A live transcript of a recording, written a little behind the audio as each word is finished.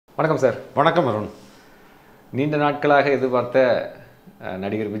வணக்கம் சார். வணக்கம் அருண். நீண்ட நாட்களாக எதிர்பார்த்த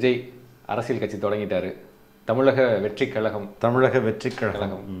நடிகர் விஜய் அரசியல் கட்சி தொடங்கிட்டாரு. தமிழக வெற்றி கழகம்.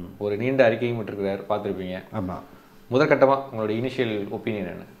 ஒரு நீண்ட அறிக்கையும் விட்டுருக்கிறார், பார்த்துருப்பீங்க. ஆமாம். முதற்கட்டமாக உங்களோட இனிஷியல் ஒப்பீனியன்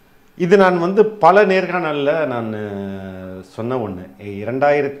என்ன? இது நான் பல நேர்காணலில் நான் சொன்ன ஒன்று.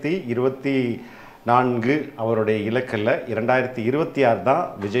 2024 அவருடைய இலக்கில் 2026 தான்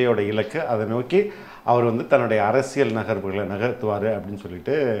விஜயோட இலக்கு. அதை நோக்கி அவர் தன்னுடைய அரசியல் நகர்வுகளை நகர்த்துவார் அப்படின்னு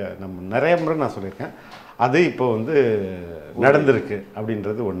சொல்லிட்டு நம்ம நிறைய முறை நான் சொல்லியிருக்கேன். அது இப்போ நடந்திருக்கு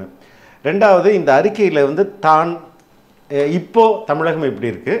அப்படின்றது ஒன்று. ரெண்டாவது, இந்த அறிக்கையில் தான் இப்போது தமிழகம்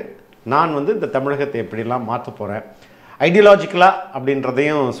எப்படி இருக்குது, நான் இந்த தமிழகத்தை எப்படிலாம் மாற்ற போகிறேன் ஐடியாலஜிக்கலாக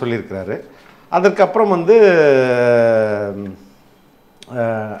அப்படின்றதையும் சொல்லியிருக்கிறாரு. அதற்கப்புறம்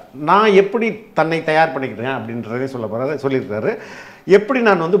நான் எப்படி தன்னை தயார் பண்ணிக்கிட்டேன் அப்படின்றதையும் சொல்லியிருக்கிறாரு. எப்படி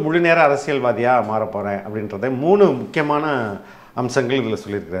நான் முழு நேர அரசியல்வாதியாக மாற போகிறேன் அப்படின்றத 3 முக்கியமான அம்சங்கள் இதில்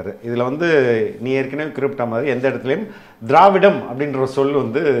சொல்லியிருக்கிறாரு. இதில் நீ ஏற்கனவே குறிப்பிட்ட மாதிரி எந்த இடத்துலையும் திராவிடம் அப்படின்ற சொல்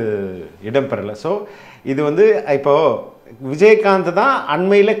இடம்பெறலை. ஸோ இது இப்போது விஜயகாந்த் தான்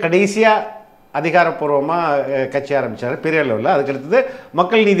அண்மையில் கடைசியாக அதிகாரப்பூர்வமாக கட்சி ஆரம்பித்தார் பெரிய அளவில். அதுக்கடுத்தது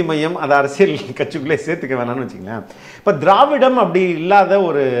மக்கள் நீதி மையம், அதை அரசியல் கட்சிக்குள்ளே சேர்த்துக்க வேணாம்னு வச்சுங்களேன். இப்போ திராவிடம் அப்படி இல்லாத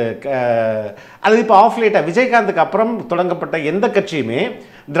ஒரு அது இப்போ ஆஃப் லேட்டாக விஜயகாந்துக்கு அப்புறம் தொடங்கப்பட்ட எந்த கட்சியுமே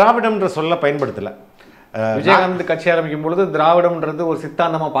திராவிடம்ன்ற சொல்ல பயன்படுத்தலை. விஜயகாந்த் கட்சி ஆரம்பிக்கும் பொழுது திராவிடம்ன்றது ஒரு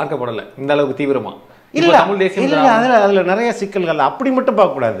சித்தாந்தமாக பார்க்கப்படலை இந்த அளவுக்கு தீவிரமாக. இல்லை தமிழ் தேசியம் அதில் நிறைய சிக்கல்கள். அப்படி மட்டும்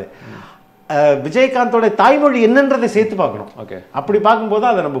பார்க்கக்கூடாது. விஜயகாந்தோட தாய்மொழி என்னன்றதை சேர்த்து பார்க்கணும். ஓகே, அப்படி பார்க்கும்போது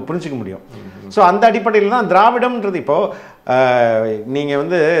அதை நம்ம புரிஞ்சிக்க முடியும். ஸோ அந்த அடிப்படையில் தான் திராவிடம்ன்றது. இப்போது நீங்கள்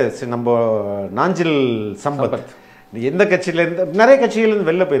நம்ம நாஞ்சில் சம்பத் எந்த கட்சியிலேருந்து நிறைய கட்சியிலேருந்து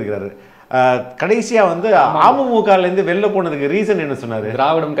வெளில போயிருக்கிறாரு. கடைசியாக அமமுகலேருந்து வெளில போனதுக்கு ரீசன் என்ன சொன்னார்?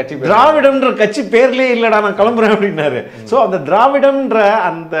 திராவிடம்ன்ற கட்சி பேர்லேயே இல்லைடா நான் கிளம்புறேன் அப்படின்னாரு. ஸோ அந்த திராவிடம்ன்ற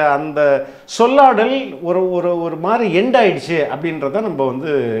அந்த அந்த சொல்லாடல் ஒரு மாதிரி எண்ட் ஆயிடுச்சு அப்படின்றத நம்ம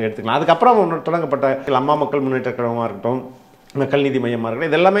எடுத்துக்கலாம். அதுக்கப்புறம் தொடங்கப்பட்ட அம்மா மக்கள் முன்னேற்ற கழகமாக இருக்கட்டும், மக்கள் நீதி மையமாக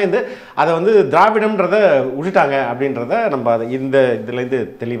இருக்கட்டும், இது எல்லாமே அதை திராவிடம்ன்றத விட்டுட்டாங்க அப்படின்றத நம்ம அதை இந்த இதுலேருந்து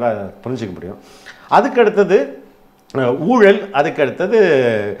தெளிவாக புரிஞ்சிக்க முடியும். அதுக்கு அடுத்தது ஊழல், அதுக்கு அடுத்தது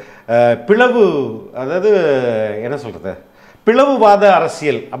பிளவு, அதாவது என்ன சொல்கிறது, பிளவுவாத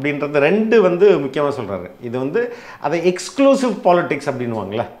அரசியல் அப்படின்றது 2 முக்கியமாக சொல்கிறாரு. இது அதை எக்ஸ்க்ளூசிவ் பாலிட்டிக்ஸ்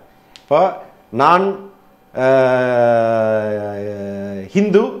அப்படின்வாங்களே. இப்போ நான்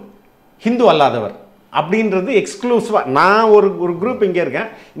ஹிந்து அல்லாதவர் அப்படின்றது எக்ஸ்க்ளூசிவாக, நான் ஒரு குரூப் இங்கே இருக்கேன்,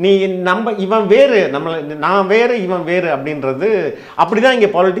 நீ இவன் வேறு, நான் வேறு இவன் வேறு அப்படின்றது அப்படி தான்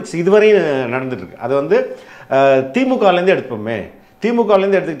இங்கே பாலிட்டிக்ஸ் இதுவரையும் நடந்துட்டுருக்கு. அது திமுகலேருந்து எடுத்துப்போமே,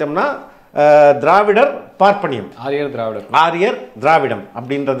 திமுகலேருந்து எடுத்துக்கிட்டோம்னா திராவிடர் பார்ப்பனியம், ஆரியர் திராவிடம்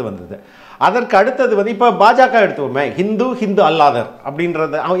அப்படின்றது வந்தது. அதற்கு அடுத்தது இப்போ பாஜக எடுத்துப்போமே, ஹிந்து அல்லாதர்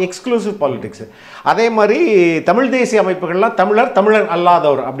அப்படின்றது எக்ஸ்க்ளூசிவ் பாலிட்டிக்ஸ். அதே மாதிரி தமிழ் தேசிய அமைப்புகள்லாம் தமிழர்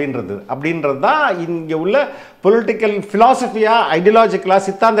அல்லாதவர் அப்படின்றது தான் இங்கே உள்ள பொலிட்டிக்கல் ஃபிலாசபியாக ஐடியாலஜிக்கலாக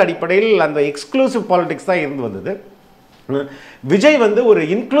சித்தாந்த அடிப்படையில் அந்த எக்ஸ்க்ளூசிவ் பாலிட்டிக்ஸ் தான் இருந்து வந்தது. விஜய் ஒரு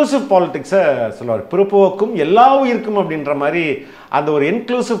இன்க்ளூசிவ் பாலிட்டிக்ஸை சொல்லுவார். பிறப்போக்கும் எல்லா உயிருக்கும் அப்படின்ற மாதிரி அந்த ஒரு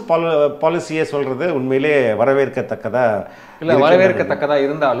இன்க்ளூசிவ் பாலிசியை சொல்கிறது உண்மையிலே வரவேற்கத்தக்கதா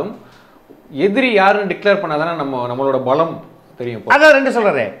இருந்தாலும் எதிரி யாருன்னு டிக்ளேர் பண்ணாதானே நம்மளோட பலம் தெரியும். அதான் 2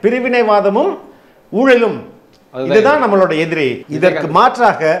 சொல்கிறேன், பிரிவினைவாதமும் ஊழலும், இதுதான் நம்மளோட எதிரி. இதற்கு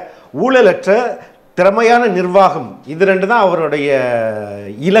மாற்றாக ஊழலற்ற திறமையான நிர்வாகம், இது 2 தான் அவருடைய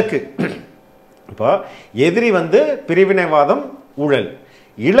இலக்கு. இப்போ எதிரி பிரிவினைவாதம், ஊழல்.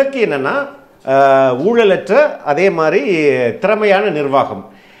 இலக்கு என்னன்னா ஊழலற்ற அதே மாதிரி திறமையான நிர்வாகம்.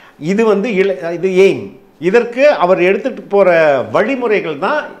 இது இது எய்ம். இதற்கு அவர் எடுத்துட்டு போற வழிமுறைகள்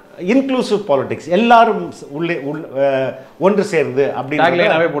தான் இன்க்ளூசிவ் பாலிடிக்ஸ், எல்லாரும் உள்ளே ஒன்று சேர்ந்து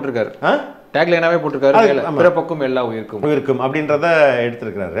அப்படின்னு போட்டிருக்காரு. டேக்லைனாவே போட்டிருக்காரு, பிறப்போக்கும் எல்லா உயிருக்கும் அப்படின்றத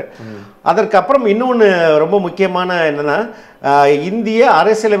எடுத்திருக்கிறாரு. அதற்கப்புறம் இன்னொன்று ரொம்ப முக்கியமான என்னன்னா, இந்திய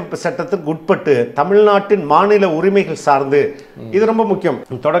அரசியலமைப்பு சட்டத்திற்கு உட்பட்டு தமிழ்நாட்டின் மாநில உரிமைகள் சார்ந்து, இது ரொம்ப முக்கியம்.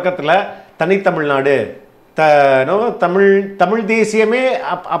 தொடக்கத்தில் தனித்தமிழ்நாடு, தமிழ் தேசியமே.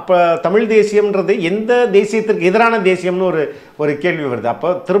 அப்போ தமிழ் தேசியம்ன்றது எந்த தேசியத்திற்கு எதிரான தேசியம்னு ஒரு கேள்வி வருது. அப்போ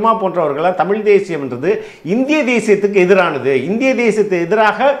திருமா போன்றவர்களால் தமிழ் தேசியம்ன்றது இந்திய தேசியத்துக்கு எதிரானது, இந்திய தேசியத்துக்கு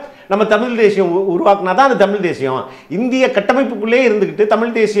எதிராக நம்ம தமிழ் தேசியம் உருவாக்குனா தான் அது தமிழ் தேசியம். இந்திய கட்டமைப்புக்குள்ளே இருந்துக்கிட்டு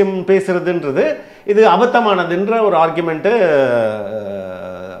தமிழ் தேசியம் பேசுறதுன்றது இது அபத்தமானதுன்ற ஒரு ஆர்குமெண்ட்டு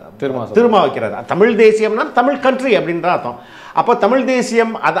திருமா வைக்கிறார். தமிழ் தேசியம்னா தமிழ் கண்ட்ரி அப்படின்ற அர்த்தம். அப்போ தமிழ்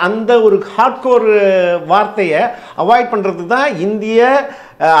தேசியம் அந்த ஒரு ஹார்ட்கோர் வார்த்தையை அவாய்ட் பண்ணுறதுக்கு தான் இந்திய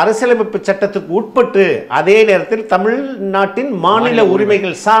அரசியலமைப்பு சட்டத்துக்கு உட்பட்டு அதே நேரத்தில் தமிழ்நாட்டின் மாநில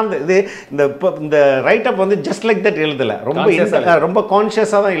உரிமைகள் சார்ந்து இது இந்த ரைட்டப் வந்து ஜஸ்ட் லைக் தட் எழுதலை, ரொம்ப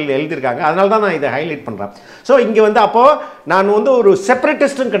கான்ஷியஸாக தான் எழுதியிருக்காங்க. அதனால தான் நான் இதை ஹைலைட் பண்ணுறேன். ஸோ இங்கே வந்து அப்போது நான் வந்து ஒரு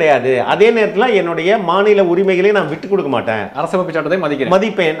செப்பரேட்டிஸ்டும் கிடையாது, அதே நேரத்தில் என்னுடைய மாநில உரிமைகளையும் நான் விட்டு கொடுக்க மாட்டேன், அரசியலமைப்பு சட்டத்தை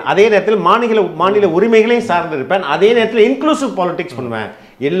மதிப்பேன், அதே நேரத்தில் மாநில உரிமைகளையும் சார்ந்திருப்பேன், அதே நேரத்தில் இன்க்ளூசிவ் பாலிடிக்ஸ் பண்ணுவேன்,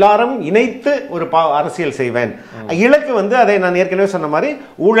 எல்லாரும் இணைத்து ஒரு அரசியல் செய்வேன். இலக்கு வந்து அதை நான் ஏற்கனவே சொன்ன மாதிரி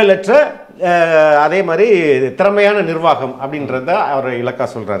ஊழலற்ற அதே மாதிரி திறமையான நிர்வாகம் அப்படின்றத அவர் இலக்கா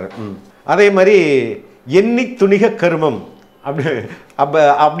சொல்றாரு. அதே மாதிரி எண்ணி துணிக கருமம்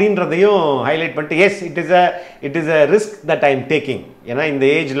அப்படின்றதையும் ஹைலைட் பண்ணிட்டு S it is a risk that I am taking. ஏன்னா இந்த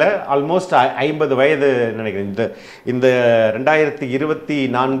ஏஜில் ஆல்மோஸ்ட் 50 வயது நினைக்கிறேன். இந்த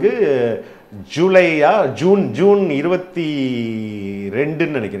 2024 ஜூன் 22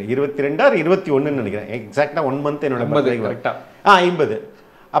 நினைக்கிறேன், 22 or 21 நினைக்கிறேன், எக்ஸாக்டா 1 மந்த் என்னோட 50.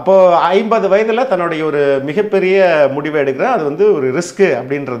 அப்போ 50 வயதுல தன்னுடைய ஒரு மிகப்பெரிய முடிவை எடுக்கிறார். அது வந்து ஒரு ரிஸ்க்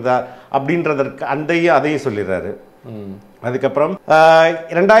அப்படின்றதற்கு அதையும் சொல்லிடுறாரு. அதுக்கப்புறம்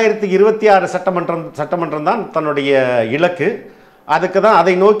 2026 சட்டமன்றம் தான் தன்னுடைய இலக்கு. அதுக்கு தான்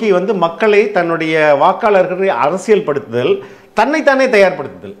அதை நோக்கி வந்து மக்களை தன்னுடைய வாக்காளர்களை அரசியல் படுத்துதல், தன்னைத்தானே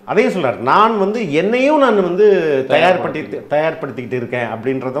தயார்படுத்துதல், அதையும் சொல்றார். நான் வந்து என்னையும் நான் வந்து தயார்படுத்திக்கிட்டு இருக்கேன்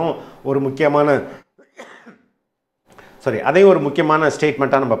அப்படின்றதும் ஒரு முக்கியமான அதையும் ஒரு முக்கியமான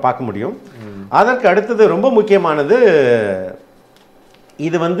ஸ்டேட்மெண்ட்டாக நம்ம பார்க்க முடியும். அதற்கு அடுத்தது ரொம்ப முக்கியமானது,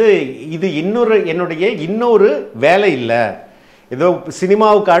 இது வந்து என்னுடைய இன்னொரு வேலை இல்லை, ஏதோ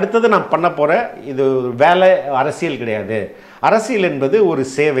சினிமாவுக்கு அடுத்தது நான் பண்ண போகிறேன், இது ஒரு வேலை, அரசியல் கிடையாது. அரசியல் என்பது ஒரு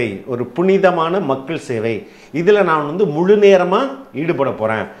சேவை, ஒரு புனிதமான மக்கள் சேவை. இதில் நான் வந்து முழு நேரமாக ஈடுபட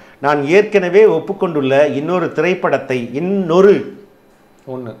போகிறேன். நான் ஏற்கனவே ஒப்புக்கொண்டுள்ள இன்னொரு திரைப்படத்தை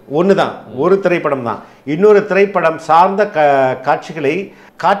ஒன்று தான், ஒரு திரைப்படம் தான், இன்னொரு திரைப்படம் சார்ந்த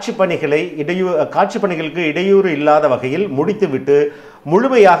காட்சி பணிகளுக்கு இடையூறு இல்லாத வகையில் முடித்துவிட்டு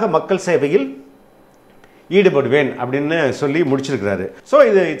முழுமையாக மக்கள் சேவையில் ஈடுபடுவேன் அப்படின்னு சொல்லி முடிச்சிருக்கிறாரு. So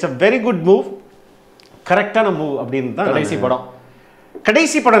it's a very good move, கரெக்டான மூவ் அப்படின்னு தான்.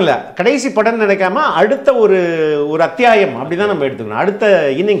 கடைசி படம் இல்லை, கடைசி படம் நினைக்காம அடுத்த ஒரு அத்தியாயம் அப்படிதான் நம்ம எடுத்துக்கணும், அடுத்த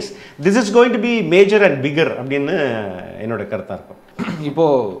innings. This is going to be major and figure அப்படின்னு என்னோட கருத்தாக இருக்கும். இப்போ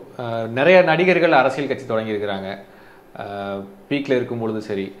நிறைய நடிகர்கள் அரசியல் கட்சி தொடங்கி இருக்கிறாங்க பீக்ல இருக்கும் பொழுது.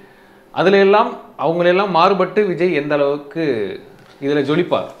 சரி, அதுல எல்லாம் அவங்களெல்லாம் மாறுபட்டு விஜய் எந்த அளவுக்கு இதுல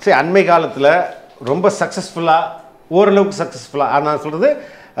ஜொலிப்பார்? சரி, அண்மை காலத்துல ரொம்ப சக்சஸ்ஃபுல்லா, ஓரளவுக்கு சக்சஸ்ஃபுல்லா நான் சொல்றது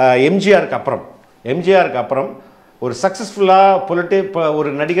எம்ஜிஆருக்கு அப்புறம் ஒரு சக்சஸ்ஃபுல்லாக ஒரு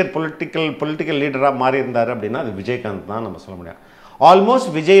நடிகர் பொலிட்டிக்கல் லீடராக மாறி இருந்தார் அப்படின்னா அது விஜயகாந்த் தான் நம்ம சொல்ல முடியும். ஆல்மோஸ்ட்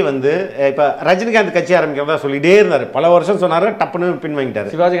விஜய் வந்து இப்போ ரஜினிகாந்த் கட்சி ஆரம்பிக்கிறதா சொல்லிகிட்டே இருந்தார், பல வருஷம் சொன்னார், டப்புன்னு பின்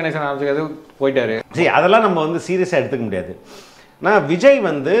வாங்கிட்டார். சிவாஜி கணேசன் ஆரம்பிச்சது போயிட்டாரு. சரி, அதெல்லாம் நம்ம வந்து சீரியஸாக எடுத்துக்க முடியாது. ஆனால் விஜய்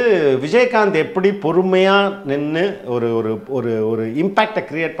வந்து விஜயகாந்த் எப்படி பொறுமையாக நின்று ஒரு இம்பேக்டை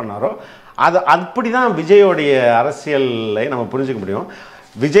கிரியேட் பண்ணாரோ அப்படி தான் விஜயோடைய அரசியலை நம்ம புரிஞ்சுக்க முடியும்.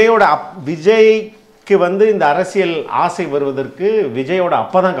 விஜய்க்கு வந்து இந்த அரசியல் ஆசை வருவதற்கு விஜயோட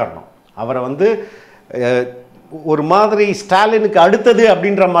அப்பா தான் காரணம். அவரை வந்து ஒரு மாதிரி ஸ்டாலினுக்கு அடுத்தது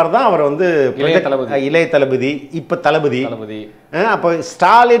அப்படின்ற மாதிரி தான் அவர் வந்து இளைய தளபதி, இப்போ தளபதி. அப்போ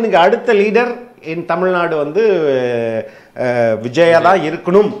ஸ்டாலினுக்கு அடுத்த லீடர் இன் தமிழ்நாடு வந்து விஜயா தான்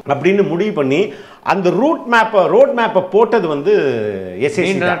இருக்கணும் அப்படின்னு முடிவு பண்ணி அந்த ரோட் மேப்பை போட்டது வந்து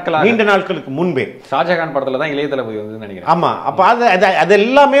நீண்ட நாட்களுக்கு முன்பே. ஷாஜகான் படத்துல தான் இளைய தளபதி வந்து நினைக்கிறேன். ஆமா, அப்போ அது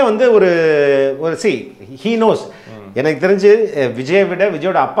எல்லாமே வந்து ஒரு ஹீ நோஸ். எனக்கு தெரிஞ்சு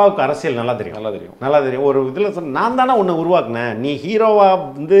விஜயோட அப்பாவுக்கு அரசியல் நல்லா தெரியும். ஒரு இதில் சொன்ன, நான் தானே உன்னை உருவாக்குனேன், நீ ஹீரோவா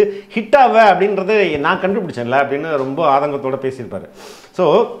வந்து ஹிட் ஆவ அப்படின்றது நான் கண்டுபிடிச்சேன்ல அப்படின்னு ரொம்ப ஆதங்கத்தோட பேசியிருப்பாரு. ஸோ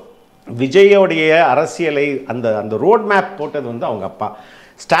விஜயோடைய அரசியலை அந்த ரோட் மேப் போட்டது வந்து அவங்க அப்பா.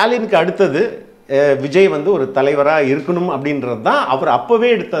 ஸ்டாலினுக்கு அடுத்தது விஜய் வந்து ஒரு தலைவராக இருக்கணும் அப்படின்றது தான் அவர் அப்போவே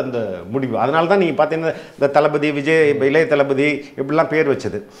எடுத்த அந்த முடிவு. அதனால தான் நீங்கள் பார்த்தீங்கன்னா இந்த தளபதி விஜய், இளைய தளபதி இப்படிலாம் பேர்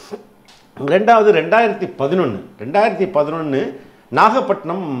வச்சது. ரெண்டாவது 2011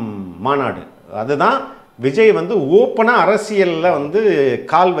 நாகப்பட்டினம் மாநாடு, அதுதான் விஜய் வந்து ஓப்பனாக அரசியலில் வந்து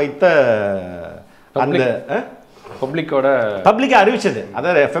கால் வைத்த அந்த பப்ளிக்காக அறிவிச்சது.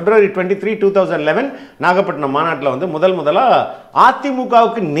 அதாவது February 23, 2011 நாகப்பட்டினம் மாநாட்டில் வந்து முதலாக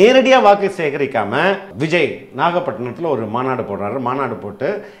அதிமுகவுக்கு நேரடியாக வாக்கு சேகரிக்காம விஜய் நாகப்பட்டினத்தில் ஒரு மாநாடு போடுறாரு. மாநாடு போட்டு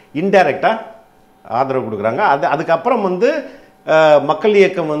இன்டைரக்டாக ஆதரவு கொடுக்குறாங்க. அதுக்கப்புறம் வந்து மக்கள்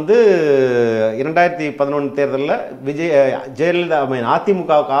இயக்கம் வந்து 2011 தேர்தலில் ஜெயலலிதா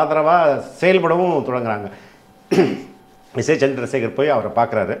அதிமுகவுக்கு ஆதரவாக செயல்படவும் தொடங்குறாங்க. எஸ்.ஏ. சந்திரசேகர் போய் அவரை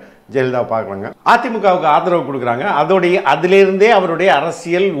பார்க்குறாரு, ஜெயலலிதாவை பார்க்குறாங்க, அதிமுகவுக்கு ஆதரவு கொடுக்குறாங்க. அதிலிருந்தே அவருடைய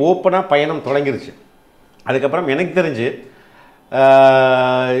அரசியல் ஓப்பனாக பயணம் தொடங்கிருச்சு. அதுக்கப்புறம் எனக்கு தெரிஞ்சு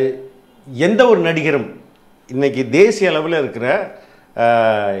எந்த ஒரு நடிகரும் இன்றைக்கி தேசிய அளவில் இருக்கிற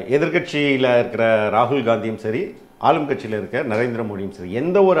எதிர்கட்சியில் இருக்கிற ராகுல் காந்தியும் சரி, ஆளும் கட்சியில் இருக்கிற நரேந்திர மோடியும் சரி,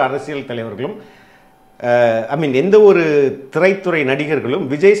 எந்த ஒரு அரசியல் தலைவர்களும் எந்த ஒரு திரைத்துறை நடிகர்களும்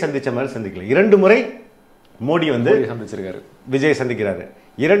விஜய் சந்தித்த மாதிரி சந்திக்கல. 2 முறை மோடி வந்து சந்திச்சிருக்காரு, விஜய் சந்திக்கிறாரு.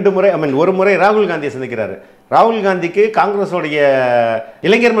 2 முறை ஒரு முறை ராகுல் காந்தியை சந்திக்கிறாரு. ராகுல் காந்திக்கு காங்கிரஸோடைய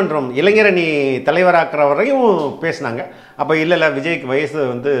இளைஞர் மன்றம் இளைஞரணி தலைவராக்குற வரையும் பேசினாங்க. அப்போ இல்லை விஜய்க்கு வயசு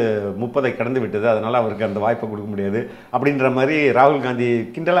வந்து 30 கடந்து விட்டது, அதனால் அவருக்கு அந்த வாய்ப்பை கொடுக்க முடியாது அப்படின்ற மாதிரி ராகுல் காந்தி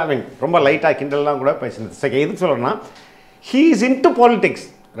கிண்டலாக ரொம்ப லைட்டாக கிண்டல்லாம் கூட பேசினது. எதுக்கு சொல்கிறேன்னா, he is into politics.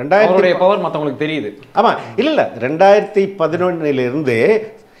 2000 power மற்றவங்களுக்கு தெரியுது. ஆமாம், இல்லை 2011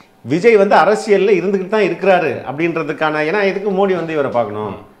 விஜய் வந்து அரசியலில் இருந்துக்கிட்டு தான் இருக்கிறாரு அப்படின்றதுக்கான, ஏன்னா எதுக்கு மோடி வந்து இவரை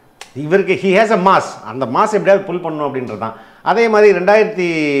பார்க்கணும், இவருக்கு ஹி ஹேஸ் அ மாஸ், அந்த மாஸ் எப்படியாவது புல் பண்ணணும் அப்படின்றது தான். அதே மாதிரி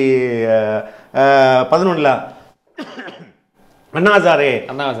 2011 அண்ணா ஹசாரே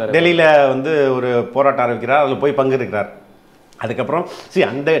டெல்லியில் வந்து ஒரு போராட்டம் ஆரம்பிக்கிறார், அதில் போய் பங்கு இருக்கிறார். அதுக்கப்புறம்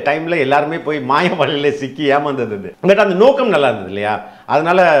அந்த டைமில் எல்லாருமே போய் மாய வலையில் சிக்கி ஏமாந்தது. பட் அந்த நோக்கம் நல்லா இருந்தது இல்லையா,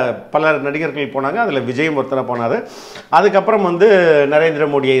 அதனால் பல நடிகர்கள் போனாங்க, அதில் விஜயும் ஒருத்தர போனார். அதுக்கப்புறம் வந்து நரேந்திர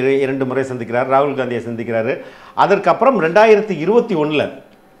மோடியை 2 முறை சந்திக்கிறார், ராகுல் காந்தியை சந்திக்கிறாரு. அதற்கப்புறம் 2021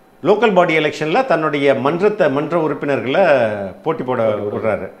 லோக்கல் பாடி எலெக்ஷனில் தன்னுடைய மன்ற உறுப்பினர்களை போட்டி போட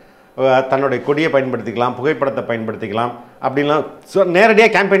விடுறாரு. தன்னுடைய கொடியை பயன்படுத்திக்கலாம், புகைப்படத்தை பயன்படுத்திக்கலாம் அப்படின்லாம்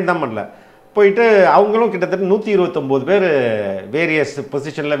நேரடியாக கேம்பெயின் தான் பண்ணல. போயிட்டு அவங்களும் கிட்டத்தட்ட 129 பேர் வேரியஸ்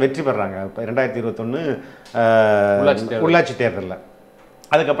பொசிஷனில் வெற்றி பெறாங்க 2021 உள்ளாட்சி தேர்தலில்.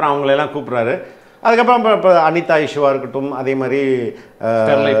 அதுக்கப்புறம் அவங்களெல்லாம் கூப்பிட்றாரு. அதுக்கப்புறம் இப்போ அனிதா இஷ்யூவாக இருக்கட்டும், அதே மாதிரி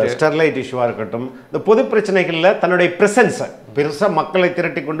ஸ்டெர்லைட் இஷ்யூவாக இருக்கட்டும், இந்த பொது பிரச்சனைகளில் தன்னுடைய ப்ரெசன்ஸை பெருசாக மக்களை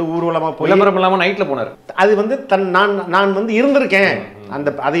திரட்டி கொண்டு ஊர்வலமாக போய் விளம்பரம் இல்லாமல் நைட்டில் போனார். அது வந்து நான் வந்து இருந்திருக்கேன்,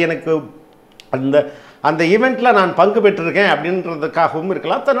 அது எனக்கு அந்த ஈவெண்ட்டில் நான் பங்கு பெற்றிருக்கேன் அப்படின்றதுக்காகவும்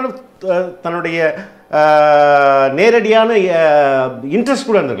இருக்கலாம், தன்னுடைய நேரடியான இன்ட்ரெஸ்ட்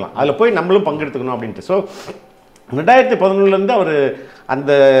கூட இருந்திருக்கலாம், அதில் போய் நம்மளும் பங்கெடுத்துக்கணும் அப்படின்ட்டு. ஸோ 2011 அவர்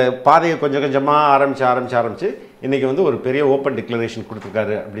அந்த பாதையை கொஞ்சம் கொஞ்சமாக ஆரம்பித்து இன்றைக்கி வந்து ஒரு பெரிய ஓப்பன் டிக்ளரேஷன்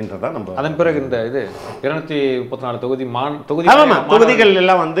கொடுத்துருக்காரு அப்படின்றதான் நம்ம. அதன் பிறகு இந்த இது 234 தொகுதிகள்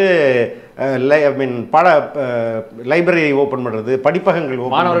எல்லாம் வந்து லைப்ரரி ஓப்பன் பண்ணுறது, படிப்பகங்கள்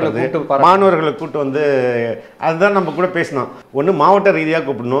ஓப்பன் பண்ணுறது, மாணவர்களை கூட்டு வந்து அதுதான் நம்ம கூட பேசினோம். ஒன்று மாவட்ட ரீதியாக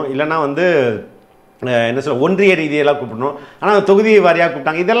கூப்பிடணும், இல்லைன்னா வந்து என்ன சொல்ல ஒன்றிய ரீதியெல்லாம் கூப்பிடணும். ஆனால் தொகுதி வாரியாக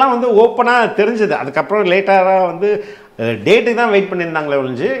கூப்பிட்டாங்க. இதெல்லாம் வந்து ஓப்பனாக தெரிஞ்சது. அதுக்கப்புறம் லேட்டாக வந்து டேட்டு தான் வெயிட் பண்ணியிருந்தாங்களே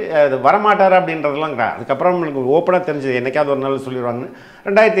ஒழிஞ்சு அது வரமாட்டார் அப்படின்றதெல்லாம் கிடையாது. அதுக்கப்புறம் நம்மளுக்கு ஓப்பனாக தெரிஞ்சது, என்னைக்காவது ஒரு நாள் சொல்லிடுவாங்கன்னு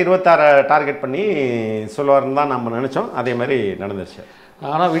 2026 டார்கெட் பண்ணி சொல்லுவார்னு தான் நம்ம நினச்சோம். அதே மாதிரி நடந்துருச்சு.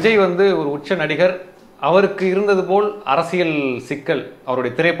 ஆனால் விஜய் வந்து ஒரு உச்ச நடிகர், அவருக்கு இருந்தது போல் அரசியல் சிக்கல்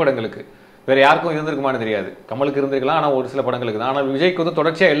அவருடைய திரைப்படங்களுக்கு வேற யாருக்கும் இருந்திருக்குமான்னு தெரியாது. கமலுக்கு இருந்திருக்கலாம், ஆனால் ஒரு சில படங்களுக்கு தான். ஆனால் விஜய்க்கு வந்து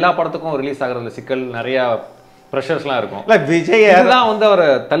தொடர்ச்சியாக எல்லா படத்துக்கும் ரிலீஸ் ஆகிறதுல சிக்கல் நிறையா ப்ரெஷர்ஸ்லாம் இருக்கும். இல்லை விஜய் தான் வந்து அவரை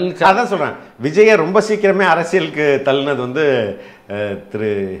அதான் சொல்கிறேன், விஜயை ரொம்ப சீக்கிரமே அரசியலுக்கு தள்ளினது வந்து திரு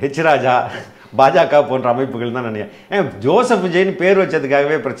ஹெச் ராஜா, பாஜக போன்ற அமைப்புகள் தான் நினைக்கிறேன். ஜோசப் விஜய்னு பேர்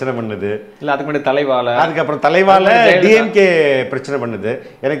வச்சதுக்காகவே பிரச்சனை பண்ணுது. இல்லை அதுக்கு முன்னாடி தலைவால, அதுக்கப்புறம் தலைவால டிஎம்கே பிரச்சனை பண்ணுது.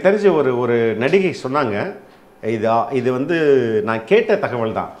 எனக்கு தெரிஞ்சு ஒரு நடிகை சொன்னாங்க, இது வந்து நான் கேட்ட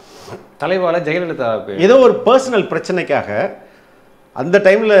தகவல் தான், தலைவால ஜெயலலிதா ஏதோ ஒரு பர்சனல் பிரச்சனைக்காக அந்த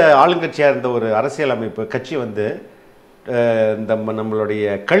டைமில் ஆளுங்கட்சியாக இருந்த ஒரு அரசியல் அமைப்பு கட்சி வந்து இந்த நம்மளுடைய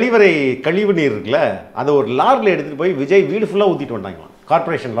கழிவு நீர் இருக்குல்ல, அதை ஒரு லாரியில் எடுத்துகிட்டு போய் விஜய் வீடு ஃபுல்லாக ஊற்றிட்டு வந்தாங்களாம்,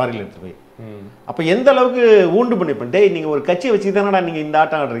 கார்பரேஷன் லாரியில் எடுத்துகிட்டு போய். அப்போ எந்த அளவுக்கு ஊண்டு பண்ணிப்பேன், டேய் நீங்கள் ஒரு கட்சியை வச்சு தானடா நீங்கள் இந்த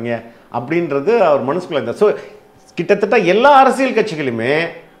ஆட்டம் ஆடுறீங்க அப்படின்றது அவர் மனசுக்குள்ள இருந்தார். ஸோ கிட்டத்தட்ட எல்லா அரசியல் கட்சிகளுமே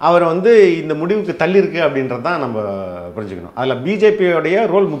அவர் வந்து இந்த முடிவுக்கு தள்ளியிருக்கு அப்படின்றது தான் நம்ம புரிஞ்சுக்கணும். அதில் பிஜேபியோடைய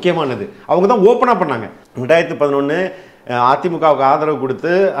ரோல் முக்கியமானது. அவங்க தான் ஓப்பனாக பண்ணாங்க. 2011 அதிமுகவுக்கு ஆதரவு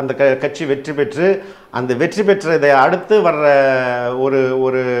கொடுத்து அந்த கட்சி வெற்றி பெற்று, அந்த வெற்றி பெற்றதை அடுத்து வர்ற ஒரு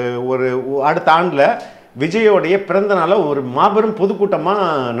அடுத்த ஆண்டில் விஜயோடைய பிறந்த நாளை ஒரு மாபெரும்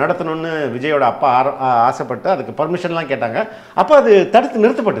பொதுக்கூட்டமாக நடத்தணும்னு விஜயோட அப்பா ஆசைப்பட்டு அதுக்கு பர்மிஷன்லாம் கேட்டாங்க. அப்போ அது தடுத்து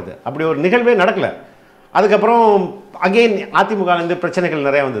நிறுத்தப்பட்டது. அப்படி ஒரு நிகழ்வே நடக்கலை. அதுக்கப்புறம் அகெயின் அதிமுகலேருந்து பிரச்சனைகள்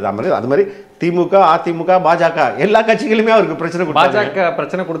நிறைய வந்தது. அது மாதிரி திமுக, அதிமுக, பாஜக எல்லா கட்சிகளுமே அவருக்கு பிரச்சனை கொடுத்தாங்க. பாஜக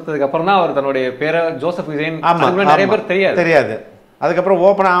பிரச்சனை கொடுத்ததுக்கு அப்புறம் தான் அவர் தன்னுடைய பேரை ஜோசப் விஜயன் நிறைய பேர் தெரியாது. அதுக்கப்புறம்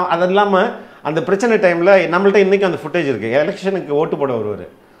ஓப்பனாக அது இல்லாமல் அந்த பிரச்சனை டைமில் நம்மள்ட்ட இன்றைக்கி அந்த ஃபுட்டேஜ் இருக்குது. எலெக்ஷனுக்கு ஓட்டு போட வருவார்.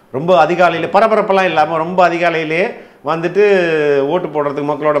 ரொம்ப அதிகாலையில் பரபரப்பெல்லாம் இல்லாமல் ரொம்ப அதிகாலையிலே வந்துட்டு ஓட்டு போடுறதுக்கு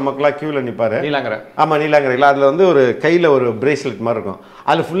மக்களாக க்யூவில் நிற்பார். நீலாங்கரை. ஆமாம், நீலாங்கரை இல்லை, அதில் வந்து ஒரு கையில் ஒரு பிரேஸ்லெட் மாதிரி இருக்கும்,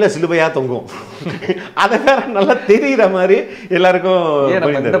 அதில் ஃபுல்லாக சிலுவையாக தொங்கும். அதை வேற நல்லா தெரிகிற மாதிரி எல்லாருக்கும்.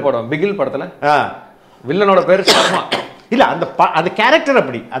 படம் பிகில் படத்தில் வில்லனோட பேர் சர்மா இல்லை, அந்த கேரக்டர்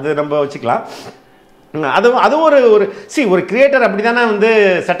அப்படி அது நம்ம வச்சுக்கலாம். அது ஒரு கிரியேட்டர் அப்படி தானே வந்து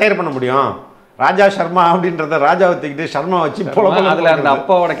சட்டையர் பண்ண முடியும். ராஜா சர்மா அப்படின்றத ராஜாவை தூக்கிட்டு சர்மா வச்சு அதில் அந்த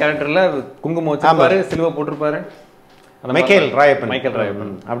அப்பாவோட கேரக்டர்ல குங்குமம் வச்சிருப்பாரு, சிலுவை போட்டிருப்பாரு, மைக்கேல் ராயப்பன்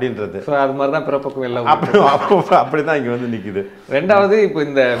அப்படின்றது. அது மாதிரி தான் பிறப்புக்கும் எல்லாம் அப்படிதான் இங்கே வந்து நிற்குது. ரெண்டாவது, இப்போ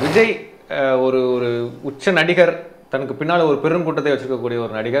இந்த விஜய் ஒரு உச்ச நடிகர், தனக்கு பின்னால் ஒரு பெருங்கூட்டத்தை வச்சிருக்கக்கூடிய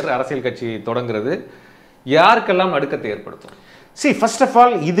ஒரு நடிகர் அரசியல் கட்சி தொடங்குறது யாருக்கெல்லாம் நடுக்கத்தை ஏற்படுத்தும்? ஃபர்ஸ்ட் ஆஃப்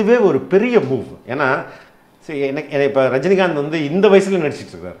ஆல் இதுவே ஒரு பெரிய மூவ். ஏன்னா எனக்கு இப்போ ரஜினிகாந்த் வந்து இந்த வயசுல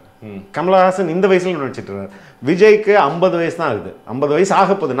நடிச்சிட்டு இருக்காரு, கமலஹாசன் இந்த வயசுல நடிச்சிட்டு இருக்காரு, விஜய்க்கு 50 வயசு தான் ஆகுது, 50 வயசு ஆக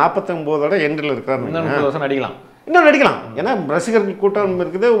போகுது, 49ஓட எண்டில் இருக்காரு. இன்னும் நடிக்கலாம், ஏன்னா ரசிகர்கள் கூட்டம்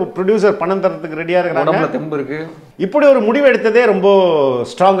இருக்குது, ப்ரொடியூசர் பணம் தரத்துக்கு ரெடியாக இருக்கிறாங்க. இப்படி ஒரு முடிவு எடுத்ததே ரொம்ப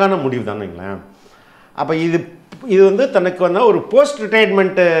ஸ்ட்ராங்கான முடிவு தானுங்களேன். அப்போ இது வந்து தனக்கு வந்து ஒரு போஸ்ட்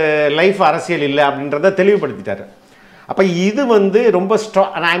ரிட்டையர்மெண்ட் லைஃப் அரசியல் இல்லை அப்படின்றத தெளிவுபடுத்திட்டாரு. அப்போ இது வந்து ரொம்ப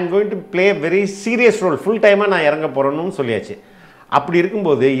I am going to play very serious role, full டைமாக நான் இறங்க போகிறேன்னு சொல்லியாச்சு. அப்படி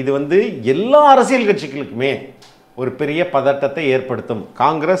இருக்கும்போது இது வந்து எல்லா அரசியல் கட்சிகளுக்குமே ஒரு பெரிய பதட்டத்தை ஏற்படுத்தும்,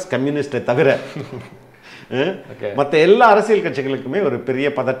 காங்கிரஸ் கம்யூனிஸ்டை தவிர மற்ற எல்லா அரசியல் கட்சிகளுக்குமே ஒரு பெரிய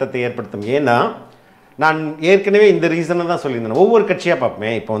பதட்டத்தை ஏற்படுத்தும். ஏன்னா நான் ஏற்கனவே இந்த ரீசனை தான் சொல்லியிருந்தேன், ஒவ்வொரு கட்சியாக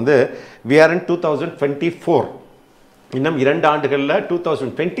பார்ப்போமே. இப்போ வந்து we are in 2024, இன்னும் 2 ஆண்டுகளில்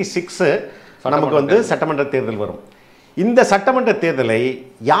 2026 நமக்கு வந்து சட்டமன்ற தேர்தல் வரும். இந்த சட்டமன்ற தேர்தலை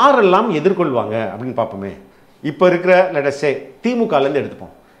யாரெல்லாம் எதிர்கொள்வாங்க அப்படின்னு பார்ப்போமே. இப்போ இருக்கிற லெட்டஸே திமுகலேருந்து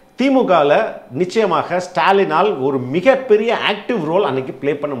எடுத்துப்போம். திமுகவில் நிச்சயமாக ஸ்டாலினால் ஒரு மிகப்பெரிய ஆக்டிவ் ரோல் அன்னைக்கு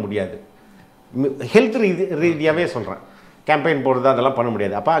ப்ளே பண்ண முடியாது. ஹெல்த் ரீதியாகவே சொல்கிறேன், கேம்பெயின் போடுறது அதெல்லாம் பண்ண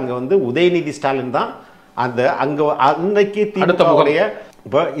முடியாது. அப்போ அங்கே வந்து உதயநிதி ஸ்டாலின் தான் அங்கே அன்னைக்கு திமுகவுடைய.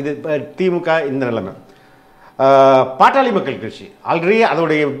 இப்போ இது திமுக இந்த நிலைமை. பாட்டாளி மக்கள் கட்சி ஆல்ரெடி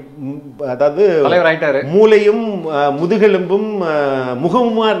அதோடைய அதாவது மூளையும் முதுகெலும்பும்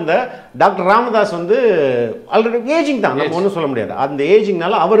முகமுமா இருந்த டாக்டர் ராமதாஸ் வந்து ஆல்ரெடி ஏஜிங் தான், நம்ம ஒன்றும் சொல்ல முடியாது. அந்த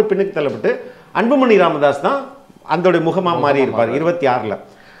ஏஜிங்னால அவர் பின்னுக்கு தள்ளப்பட்டு அன்புமணி ராமதாஸ் தான் அதோடைய முகமாக மாறி இருப்பார் 26.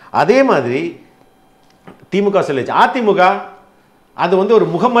 அதே மாதிரி திமுக சொல்லிச்சு. அதிமுக அது வந்து ஒரு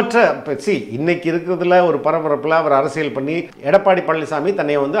முகமற்ற இன்னைக்கு இருக்கிறதுல ஒரு பரபரப்பில் அவர் அரசியல் பண்ணி எடப்பாடி பழனிசாமி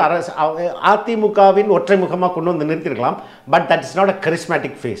தன்னை வந்து அதிமுகவின் ஒற்றை முகமாக கொண்டு வந்து நிறுத்திருக்கலாம். But that is not a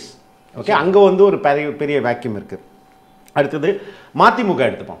charismatic face. Okay, அங்கே வந்து ஒரு பெரிய வேக்யூம் இருக்குது. அடுத்தது மதிமுக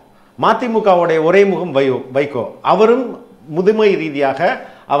எடுத்துப்போம். மதிமுகவுடைய ஒரே முகம் வைகோ. அவரும் முதுமை ரீதியாக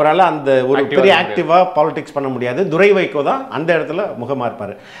அவரால் அந்த ஒரு பெரிய ஆக்டிவாக பாலிடிக்ஸ் பண்ண முடியாது. துரை வைகோ தான் அந்த இடத்துல முகமாக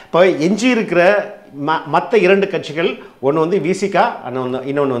இருப்பார். இப்போ எஞ்சி இருக்கிற மற்ற 2 கட்சிகள், ஒன்று வந்து விசிகா,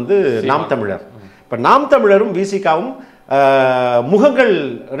 இன்னொன்று வந்து நாம் தமிழர். இப்போ நாம் தமிழரும் விசிகாவும் முகங்கள்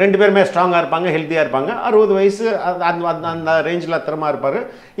 2 பேருமே ஸ்ட்ராங்காக இருப்பாங்க, ஹெல்த்தியாக இருப்பாங்க. 60 வயசு அந்த ரேஞ்சில் அத்தரமாக இருப்பார்.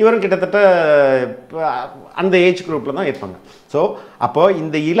 இவரும் கிட்டத்தட்ட அந்த ஏஜ் குரூப்பில் தான் இருப்பாங்க. ஸோ அப்போது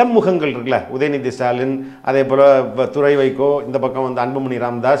இந்த இளம் முகங்கள் இருக்குல்ல, உதயநிதி ஸ்டாலின், அதே போல் துரை வைகோ, இந்த பக்கம் வந்து அன்புமணி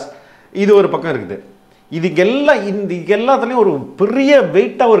ராமதாஸ், இது ஒரு பக்கம் இருக்குது. இதுக்கு எல்லாத்துலேயும் ஒரு பெரிய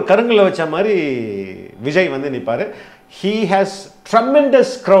வெயிட்டாக ஒரு கருங்கலை வச்ச மாதிரி விஜய் வந்து நிற்பார். He has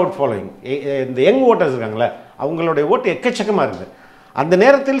tremendous crowd following. இந்த யங் ஓட்டர்ஸ் இருக்காங்களே, அவங்களுடைய ஓட்டு எக்கச்சக்கமாக இருக்குது. அந்த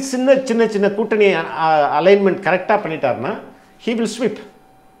நேரத்தில் சின்ன கூட்டணி அலைன்மெண்ட் கரெக்டாக பண்ணிட்டாருன்னா ஹீ வில் ஸ்வீப்.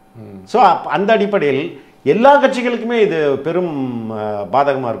 ஸோ அந்த அடிப்படையில் எல்லா கட்சிகளுக்குமே இது பெரும்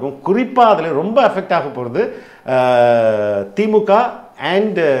பாதகமாக இருக்கும். குறிப்பாக அதில் ரொம்ப எஃபெக்ட் ஆக போகிறது திமுக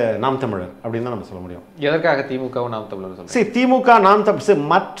அண்ட் நாம் தமிழர் அப்படின்னு தான் நம்ம சொல்ல முடியும். எதற்காக திமுகவும் நாம் தமிழர்? திமுக நாம் தமிழ்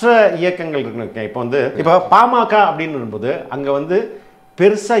மற்ற இயக்கங்கள் இருக்குன்னு. இப்போ பாமக அப்படின்னு போது அங்கே வந்து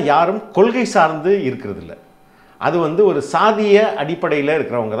பெருசாக யாரும் கொள்கை சார்ந்து இருக்கிறது இல்லை. அது வந்து ஒரு சாதிய அடிப்படையில்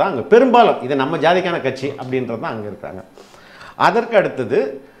இருக்கிறவங்க தான் அங்கே பெரும்பாலும். இது நம்ம ஜாதிக்கான கட்சி அப்படின்றது தான் அங்கே இருக்கிறாங்க. அதற்கு அடுத்தது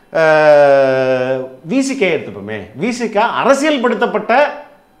விசிகா எடுத்துப்போமே. விசிகா அரசியல்படுத்தப்பட்ட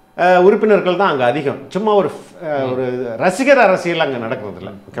உறுப்பினர்கள் தான் அங்கே அதிகம். சும்மா ஒரு ரசிகர் அரசியல் அங்கே நடக்கிறது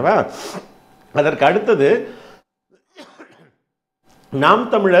இல்லை. ஓகேவா? அதற்கு அடுத்தது நாம்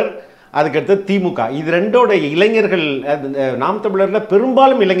தமிழர், அதுக்கடுத்து திமுக. இது ரெண்டோட இளைஞர்கள், நாம் தமிழர்ல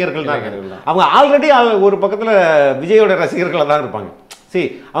பெரும்பாலும் இளைஞர்கள் தான். அவங்க ஆல்ரெடி ஒரு பக்கத்தில் விஜயோட ரசிகர்களாக தான் இருப்பாங்க. சரி,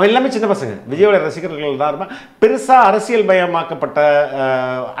 அவன் எல்லாமே சின்ன பசங்க, விஜயோட ரசிகர்கள் தான் இருப்பான். பெருசாக அரசியல் பயமாக்கப்பட்ட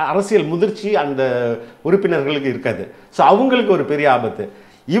அரசியல் முதிர்ச்சி அந்த உறுப்பினர்களுக்கு இருக்காது. ஸோ அவங்களுக்கு ஒரு பெரிய ஆபத்து.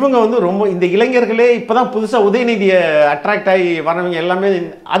 இவங்க வந்து ரொம்ப இந்த இளைஞர்களே இப்போதான் புதுசாக உதயநிதியை அட்ராக்ட் ஆகி வரவங்க எல்லாமே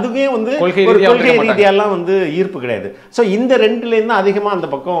அதுவே வந்து ஒரு கொள்கை ரீதியெல்லாம் வந்து ஈர்ப்பு கிடையாது. ஸோ இந்த ரெண்டுலேருந்து அதிகமாக அந்த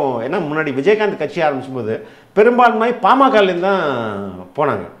பக்கம். ஏன்னா முன்னாடி விஜயகாந்த் கட்சி ஆரம்பிச்சும் போது பெரும்பான்மை பாமகலேருந்து தான்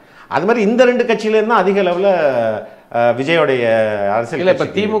போனாங்க. அது மாதிரி இந்த 2 கட்சியிலேருந்து தான் அதிக அளவில் விஜயோடைய அரசியல். இல்லை, இப்போ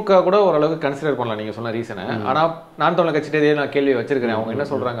திமுக கூட ஓரளவுக்கு கன்சிடர் பண்ணலாம் நீங்கள் சொன்ன ரீசனை. ஆனால் நான் தமிழர் கட்சியிட்டே நான் கேள்வி வச்சிருக்கிறேன். அவங்க என்ன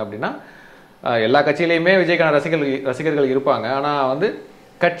சொல்கிறாங்க அப்படின்னா, எல்லா கட்சியிலையுமே விஜய்க்கான ரசிகர்கள் இருப்பாங்க. ஆனால் வந்து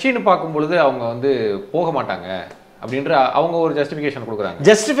கட்சின்னு பார்க்கும் பொழுது அவங்க வந்து போக மாட்டாங்க அப்படின்ற அவங்க ஒரு ஜஸ்டிஃபிகேஷன் கொடுக்குறாங்க.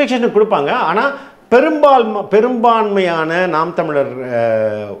 ஜஸ்டிஃபிகேஷன் கொடுப்பாங்க. ஆனால் பெரும்பான்மையான நாம் தமிழர்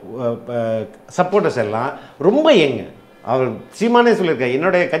சப்போர்ட்டர்ஸ் எல்லாம் ரொம்ப ஏங்க. அவர் சீமானே சொல்லியிருக்காரு,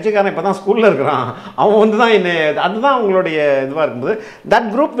 என்னுடைய கட்சிக்காரன் இப்போ தான் ஸ்கூலில் இருக்கிறான், அவன் வந்து தான் என்ன, அதுதான் அவங்களுடைய இதுவாக இருக்கும்போது that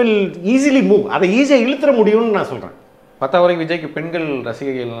group will easily move. அதை ஈஸியாக இழுத்துற முடியும்னு நான் சொல்கிறேன். 10 வரைக்கும் விஜய்க்கு பெண்கள்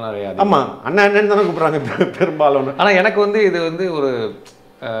ரசிகைகள்லாம் நிறையா. ஆமாம், அண்ணா அண்ணன் தானே கூப்பிட்றாங்க பெரும்பாலும். ஆனால் எனக்கு வந்து இது வந்து ஒரு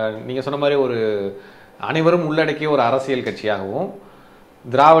நீங்கள் சொன்ன மாதிரி ஒரு அனைவரும் உள்ளடக்கிய ஒரு அரசியல் கட்சியாகவும்,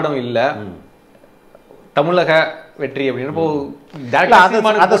 திராவிடம் இல்லை தமிழக வெற்றி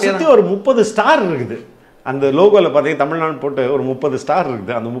அப்படின்னு அதை சுற்றி ஒரு 30 ஸ்டார் இருக்குது. அந்த லோகோவில் பார்த்தீங்கன்னா தமிழ்நாடு போட்டு ஒரு 30 ஸ்டார்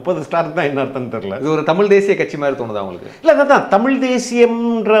இருக்குது. அந்த 30 ஸ்டார் தான் என்ன அர்த்தம்னு தெரியல. இது ஒரு தமிழ் தேசிய கட்சி மாதிரி தோணுதா உங்களுக்கு? இல்லை, அதான் தமிழ்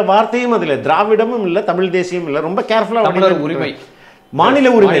தேசியம்ன்ற வார்த்தையும் அதில் திராவிடமும் இல்லை, தமிழ் தேசியம் இல்லை. ரொம்ப கேர்ஃபுல்லாக தமிழர் உரிமை, மாநில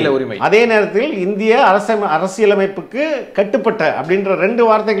உரிமை, அதே நேரத்தில் இந்திய அரசியலமைப்புக்கு கட்டுப்பட்ட அப்படின்ற 2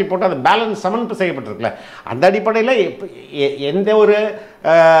 வார்த்தைகள் போட்டு அது பேலன்ஸ் சமன் செய்யப்பட்டிருக்குல்ல. அந்த அடிப்படையில் எந்த ஒரு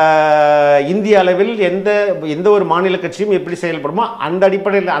இந்திய அளவில் எந்த ஒரு மாநில கட்சியும் எப்படி செயல்படுமோ அந்த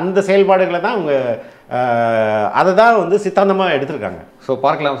அடிப்படையில் அந்த செயல்பாடுகளை தான் அவங்க அதை தான் வந்து சித்தாந்தமாக எடுத்திருக்காங்க. ஸோ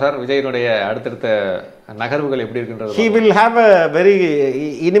பார்க்கலாம் சார் விஜயனுடைய அடுத்தடுத்த நகர்வுகள் எப்படி இருக்குன்றது. He will have a very,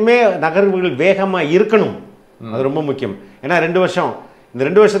 இனிமே நகர்வுகள் வேகமாக இருக்கணும், அது ரொம்ப முக்கியம். ஏன்னா 2 வருஷம், இந்த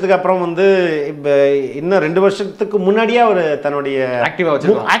 2 வருஷத்துக்கு அப்புறம் வந்து இப்போ இன்னும் 2 வருஷத்துக்கு முன்னாடியே அவர் தன்னுடைய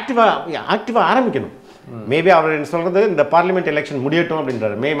ஆக்டிவாக ஆரம்பிக்கணும். மேபி அவர் என்ன சொல்கிறது, இந்த பார்லிமெண்ட் எலெக்ஷன் முடியட்டும்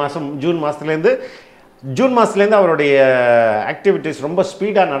அப்படின்றாரு. ஜூன் மாதத்துலேருந்து அவருடைய ஆக்டிவிட்டீஸ் ரொம்ப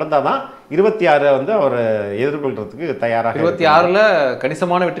ஸ்பீடாக நடந்தால் தான் 26 வந்து அவர் எதிர்கொள்கிறதுக்கு தயாராக. 26ல்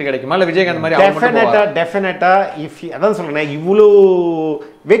கணிசமான வெற்றி கிடைக்குமா இல்லை விஜயகாந்த் மாதிரி? டெஃபினட்டாக அதான் சொல்கிறேன், இவ்வளோ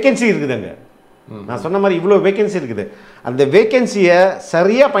வேகன்சி இருக்குதுங்க. நான் சொன்ன மாதிரி இவ்வளோ வேகன்சி இருக்குது. அந்த வேகன்சியை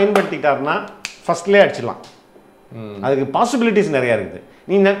சரியாக பயன்படுத்திட்டாருன்னா ஃபர்ஸ்ட்லேயே அடிச்சிடலாம். அதுக்கு பாசிபிலிட்டிஸ் நிறையா இருக்குது.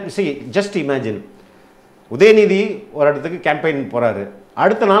 நீ ஜஸ்ட் இமேஜின், உதயநிதி ஒரு இடத்துக்கு கேம்பெயின் போகிறாரு,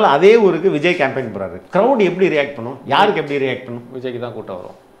 அடுத்த நாள் அதே ஊருக்கு விஜய் கேம்பெயின் போகிறாரு. க்ரௌட் எப்படி ரியாக்ட் பண்ணும்? யாருக்கு எப்படி ரியாக்ட் பண்ணும்? விஜய்க்கு தான் கூட்டம்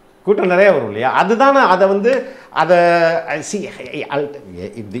வரும், கூட்டம் நிறையா வரும் இல்லையா? அதுதானே அதை வந்து அதை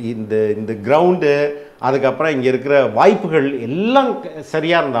இந்த கிரவுண்டு, அதுக்கப்புறம் இங்கே இருக்கிற வாய்ப்புகள் எல்லாம்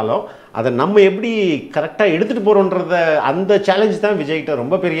சரியாக இருந்தாலும் அதை நம்ம எப்படி கரெக்டாக எடுத்துகிட்டு போகிறோன்றத அந்த சேலஞ்ச் தான் விஜய்கிட்ட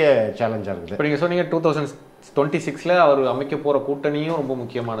ரொம்ப பெரிய சேலஞ்சாக இருக்குது. இப்போ நீங்கள் சொன்னீங்க 2026ல் அவர் அமைக்க போகிற கூட்டணியும் ரொம்ப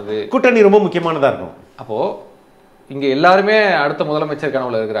முக்கியமானது. கூட்டணி ரொம்ப முக்கியமானதாக இருக்கும். அப்போது இங்கே எல்லாருமே அடுத்த முதலமைச்சர்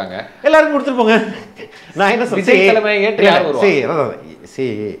கனவுல இருக்கிறாங்க. எல்லாருக்கும் கொடுத்துட்டு போங்க. நான் என்ன சொல்றேன், விஜய் தலைமை ஏற்று யார் வருவாங்க?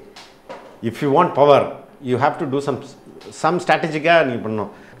 If you want power you have to two some ஸ்ட்ராட்டஜிக்காக நீங்கள்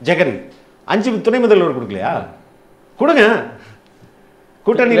பண்ணணும். ஜெகன் 5 துணை முதல்வர் கொடுக்கலையா? கொடுங்க.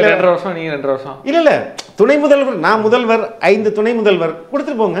 கூட்டணியில் 2 வருஷம், நீங்கள் 2 வருஷம் இல்லை துணை முதல்வர், நான் முதல்வர், 5 துணை முதல்வர்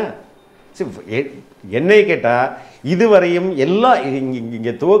கொடுத்துட்டு போங்க. என்னை கேட்டால் இதுவரையும் எல்லா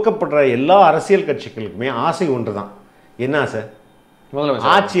இங்கே துவக்கப்படுற எல்லா அரசியல் கட்சிகளுக்குமே ஆசை ஒன்று தான். என்ன ஆசை?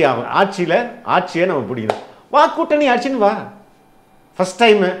 ஆட்சி ஆகும். ஆட்சியை நம்ம பிடிக்கணும். வா கூட்டணி ஆட்சின்னு வா. ஃபர்ஸ்ட்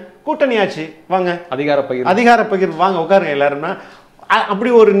டைமு கூட்டணி ஆட்சி வாங்க, அதிகார பகிர்வு வாங்க, உட்காருங்க எல்லாருன்னா. அப்படி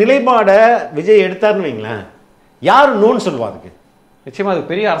ஒரு நிலைப்பாடை விஜய் எடுத்தாருன்னு வைங்களேன், யார் நோன்னு சொல்லுவா? அதுக்கு நிச்சயமா அது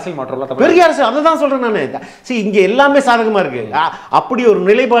பெரிய அரசியல் மாற்றம், பெரிய அரசியல். அதை தான் சொல்றேன் நான். இங்க எல்லாமே சாதகமா இருக்கு. அப்படி ஒரு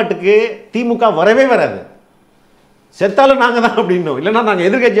நிலைப்பாட்டுக்கு திமுக வரவே வராது. செத்தாலும் நாங்க தான் அப்படின்னும், இல்லைன்னா நாங்க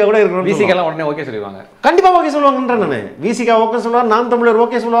எதிர்கட்சியா கூட இருக்கிறோம். விசிகெல்லாம் உடனே ஓகே சொல்லுவாங்க, கண்டிப்பா ஓகே சொல்லுவாங்கன்றேன் நான். விசிகா ஓகே சொல்லுவாங்க, நாம் தமிழர்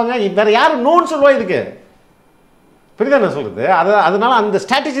ஓகே சொல்லுவாங்க, வேற யாரும் நோன்னு சொல்லுவா இதுக்கு? புரியுதா நான் சொல்றது? அதனால அந்த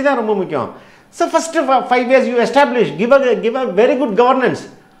ஸ்ட்ராட்டஜி தான் ரொம்ப முக்கியம். So first 5 years you establish, give a very good governance.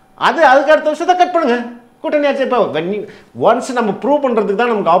 அதுக்கு அடுத்த வருஷத்தை கட் பண்ணுங்க. கூட்டணி ஆச்சு. இப்போ ஒன்ஸ் நம்ம ப்ரூவ் பண்ணுறதுக்கு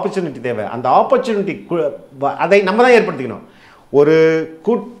தான் நமக்கு ஆப்பர்ச்சுனிட்டி தேவை. அந்த ஆப்பர்ச்சுனிட்டி அதை நம்ம தான் ஏற்படுத்திக்கணும். ஒரு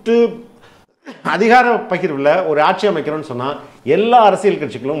கூட்டு அதிகார பகிர்வில் ஒரு ஆட்சி அமைக்கிறோன்னு சொன்னால் எல்லா அரசியல்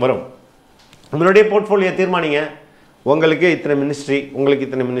கட்சிகளும் வரும். நம்மளுடைய போர்ட்ஃபோலியோ தீர்மானிங்க. உங்களுக்கு இத்தனை மினிஸ்ட்ரி, உங்களுக்கு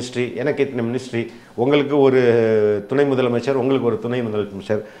இத்தனை மினிஸ்ட்ரி, எனக்கு இத்தனை மினிஸ்ட்ரி, உங்களுக்கு ஒரு துணை முதலமைச்சர், உங்களுக்கு ஒரு துணை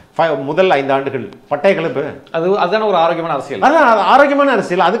முதலமைச்சர், முதல் 5 ஆண்டுகள் பட்டய கலப்பு. அதுதான ஒரு ஆரோக்கியமான அரசியல். அதான் ஆரோக்கியமான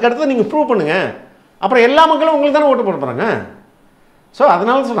அரசியல். அதுக்கு அடுத்து நீங்கள் ப்ரூவ் பண்ணுங்க. அப்புறம் எல்லா மக்களும் உங்களுக்கு தானே ஓட்டு போட போகிறாங்க. ஸோ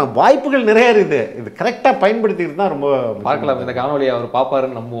அதனால சொன்னால் வாய்ப்புகள் நிறைய இருக்குது. இது கரெக்டாக பயன்படுத்திக்கிட்டு தான் ரொம்ப பார்க்கலாம். இந்த காணொலியை அவர்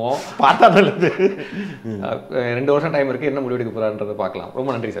பார்ப்பாருன்னு நம்புவோம். பார்த்தா நல்லது. 2 வருஷம் டைம் இருக்குது, என்ன முடிவெடுக்க போகிறான்றதை பார்க்கலாம். ரொம்ப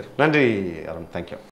நன்றி சார். நன்றி அருண், தேங்க்யூ.